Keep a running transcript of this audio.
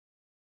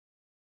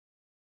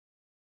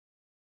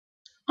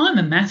I'm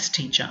a maths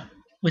teacher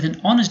with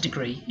an honours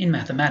degree in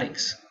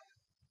mathematics.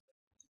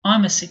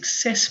 I'm a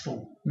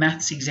successful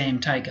maths exam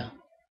taker.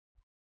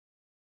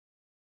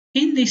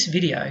 In this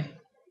video,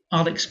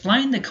 I'll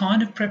explain the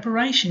kind of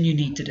preparation you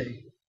need to do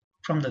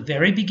from the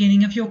very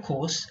beginning of your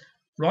course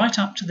right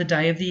up to the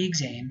day of the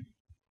exam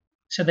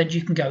so that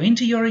you can go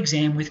into your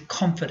exam with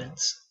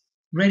confidence,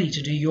 ready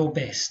to do your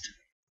best.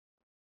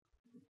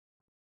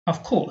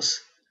 Of course,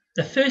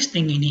 the first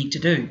thing you need to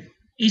do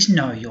is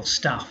know your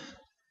stuff.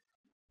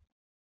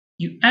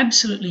 You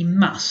absolutely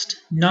must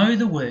know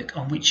the work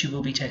on which you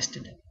will be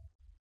tested.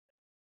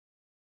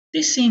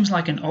 This seems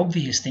like an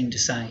obvious thing to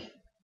say.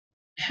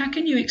 How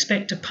can you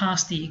expect to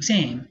pass the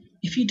exam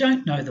if you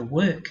don't know the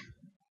work?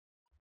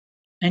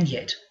 And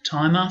yet,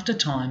 time after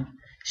time,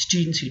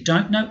 students who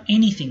don't know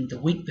anything the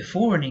week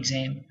before an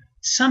exam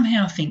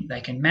somehow think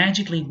they can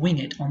magically wing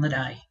it on the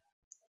day.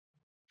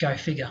 Go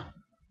figure.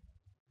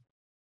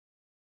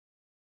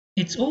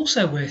 It's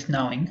also worth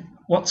knowing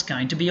what's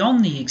going to be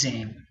on the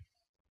exam.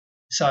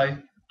 So,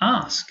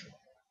 ask.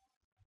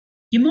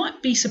 You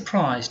might be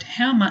surprised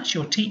how much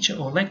your teacher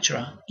or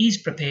lecturer is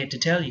prepared to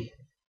tell you.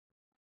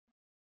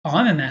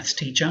 I'm a maths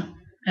teacher,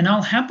 and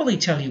I'll happily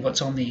tell you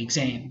what's on the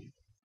exam.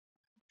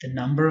 The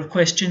number of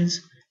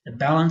questions, the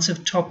balance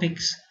of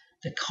topics,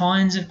 the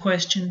kinds of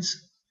questions,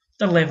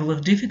 the level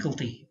of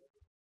difficulty.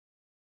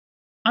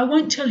 I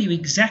won't tell you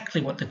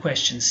exactly what the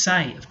questions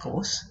say, of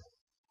course,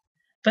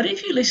 but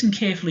if you listen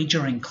carefully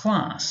during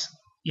class,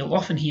 you'll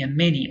often hear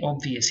many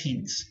obvious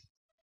hints.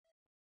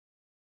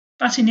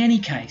 But in any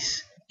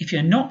case, if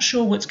you're not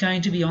sure what's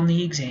going to be on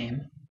the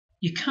exam,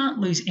 you can't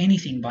lose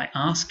anything by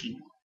asking.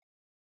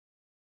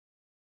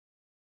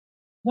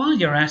 While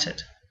you're at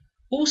it,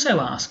 also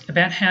ask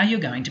about how you're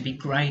going to be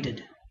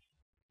graded.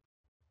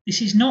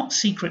 This is not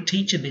secret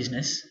teacher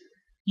business.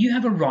 You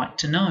have a right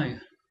to know.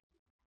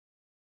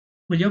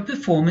 Will your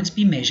performance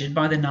be measured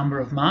by the number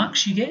of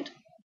marks you get,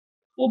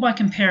 or by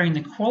comparing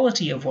the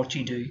quality of what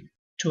you do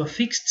to a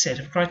fixed set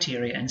of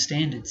criteria and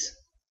standards?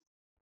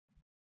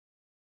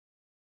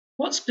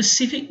 What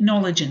specific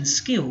knowledge and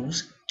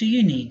skills do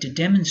you need to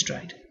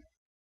demonstrate?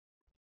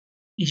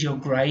 Is your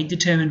grade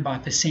determined by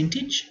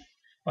percentage,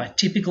 by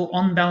typical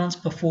on-balance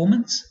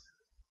performance,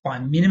 by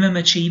minimum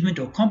achievement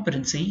or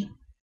competency,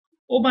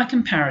 or by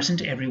comparison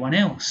to everyone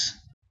else?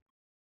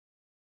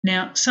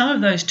 Now, some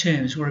of those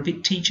terms were a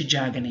bit teacher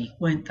jargony,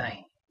 weren't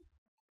they?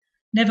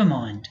 Never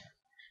mind.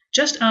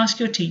 Just ask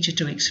your teacher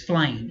to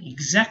explain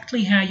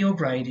exactly how your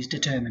grade is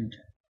determined.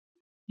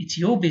 It's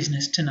your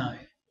business to know.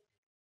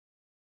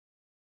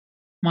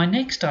 My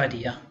next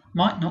idea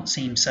might not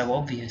seem so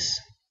obvious.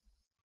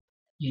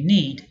 You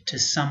need to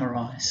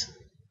summarise.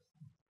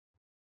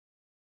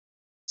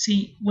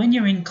 See, when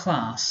you're in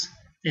class,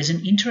 there's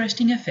an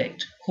interesting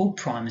effect called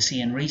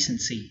primacy and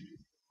recency.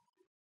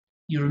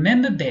 You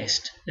remember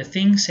best the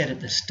things said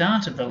at the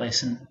start of the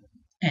lesson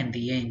and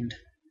the end.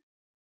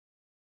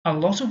 A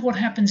lot of what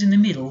happens in the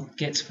middle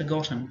gets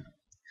forgotten,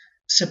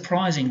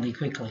 surprisingly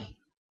quickly.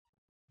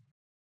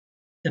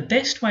 The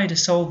best way to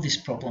solve this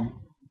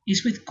problem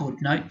is with good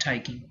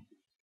note-taking.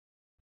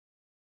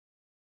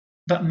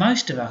 But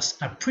most of us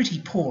are pretty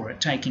poor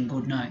at taking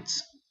good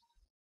notes.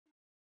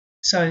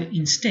 So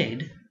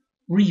instead,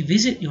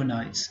 revisit your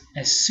notes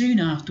as soon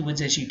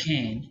afterwards as you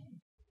can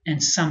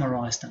and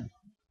summarise them.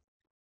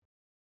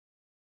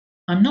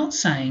 I'm not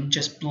saying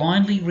just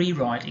blindly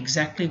rewrite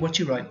exactly what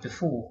you wrote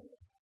before,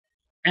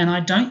 and I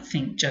don't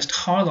think just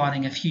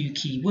highlighting a few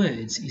key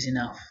words is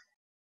enough.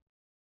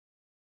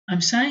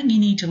 I'm saying you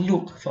need to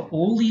look for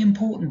all the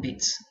important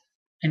bits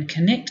and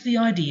connect the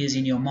ideas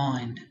in your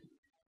mind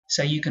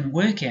so you can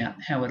work out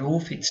how it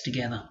all fits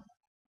together.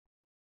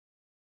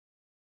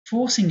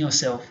 Forcing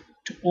yourself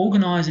to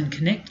organise and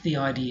connect the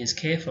ideas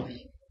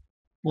carefully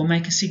will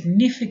make a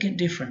significant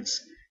difference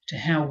to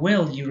how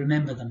well you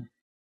remember them.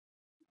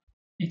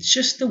 It's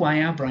just the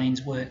way our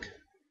brains work.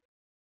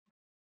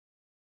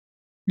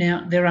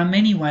 Now, there are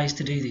many ways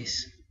to do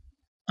this.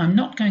 I'm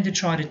not going to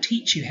try to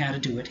teach you how to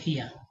do it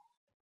here.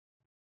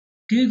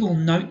 Google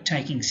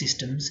note-taking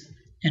systems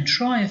and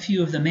try a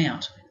few of them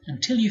out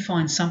until you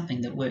find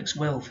something that works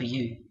well for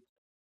you.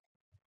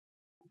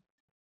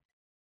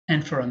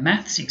 And for a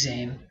maths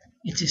exam,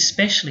 it's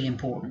especially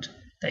important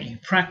that you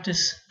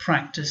practice,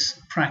 practice,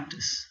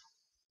 practice,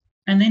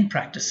 and then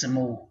practice some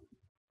more.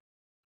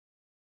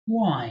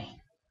 Why?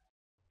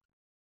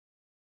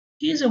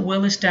 Here's a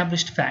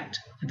well-established fact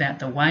about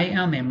the way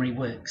our memory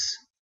works.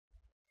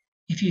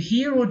 If you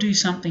hear or do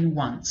something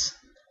once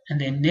and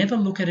then never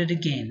look at it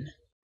again,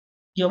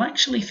 you'll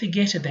actually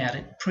forget about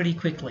it pretty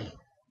quickly.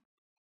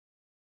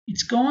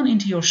 It's gone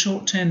into your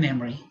short-term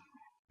memory,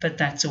 but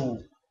that's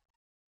all.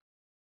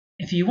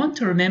 If you want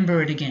to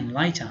remember it again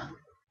later,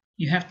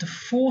 you have to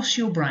force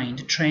your brain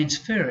to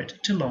transfer it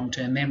to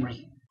long-term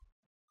memory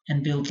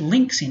and build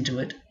links into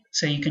it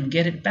so you can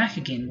get it back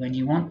again when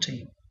you want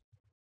to.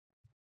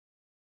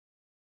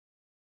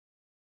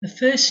 The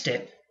first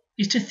step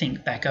is to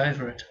think back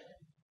over it.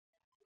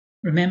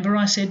 Remember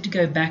I said to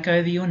go back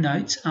over your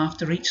notes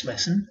after each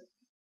lesson?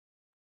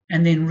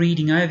 And then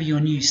reading over your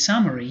new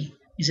summary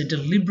is a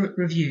deliberate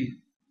review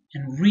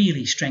and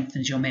really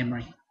strengthens your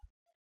memory.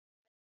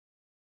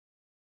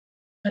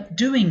 But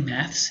doing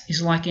maths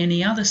is like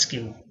any other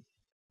skill.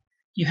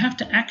 You have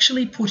to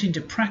actually put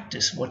into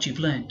practice what you've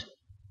learnt.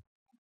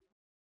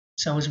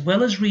 So as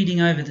well as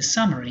reading over the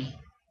summary,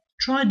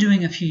 try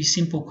doing a few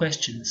simple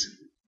questions.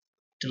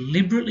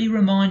 Deliberately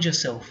remind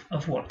yourself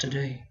of what to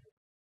do.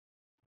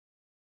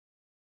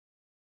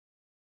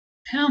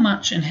 How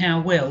much and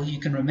how well you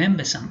can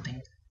remember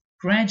something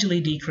gradually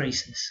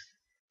decreases.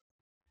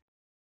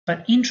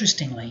 But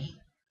interestingly,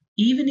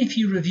 even if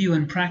you review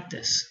and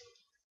practice,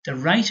 the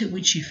rate at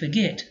which you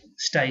forget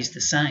stays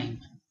the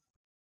same.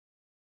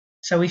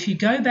 So if you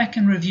go back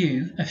and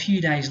review a few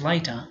days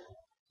later,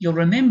 you'll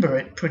remember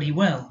it pretty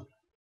well,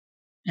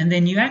 and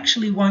then you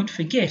actually won't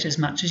forget as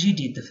much as you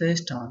did the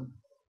first time.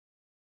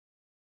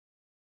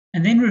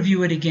 And then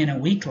review it again a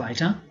week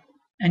later,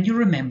 and you'll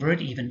remember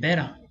it even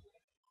better.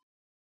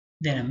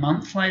 Then a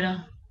month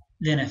later,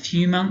 then a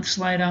few months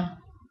later.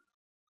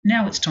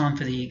 Now it's time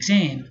for the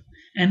exam,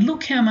 and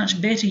look how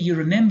much better you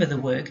remember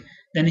the work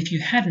than if you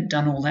hadn't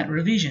done all that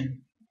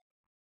revision.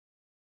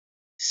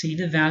 See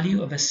the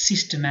value of a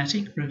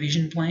systematic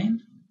revision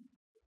plan?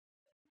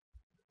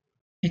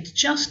 It's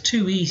just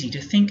too easy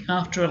to think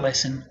after a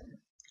lesson,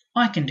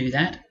 I can do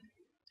that,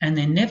 and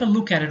then never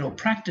look at it or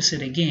practice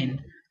it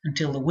again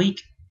until the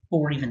week,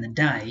 or even the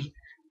day,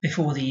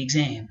 before the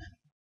exam.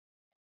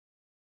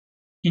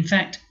 In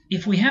fact,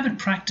 if we haven't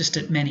practiced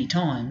it many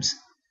times,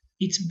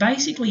 it's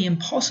basically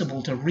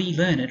impossible to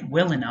relearn it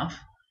well enough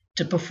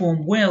to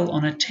perform well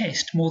on a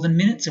test more than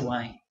minutes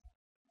away.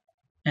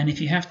 And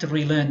if you have to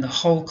relearn the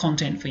whole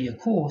content for your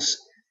course,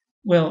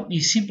 well,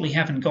 you simply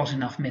haven't got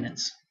enough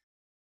minutes.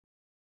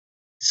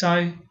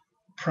 So,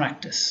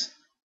 practice.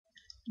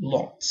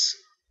 Lots.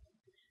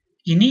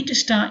 You need to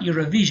start your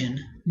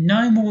revision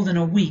no more than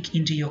a week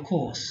into your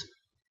course,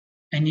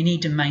 and you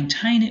need to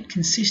maintain it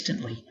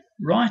consistently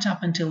right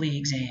up until the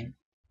exam.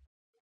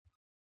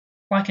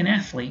 Like an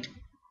athlete,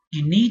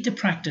 you need to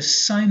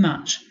practice so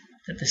much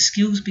that the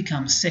skills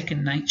become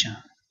second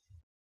nature.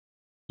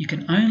 You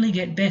can only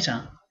get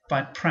better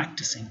by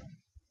practicing.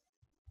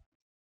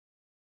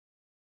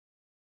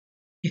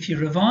 If you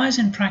revise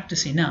and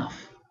practice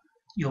enough,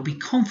 you'll be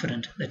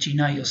confident that you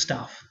know your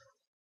stuff,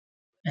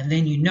 and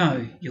then you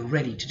know you're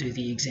ready to do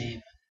the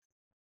exam.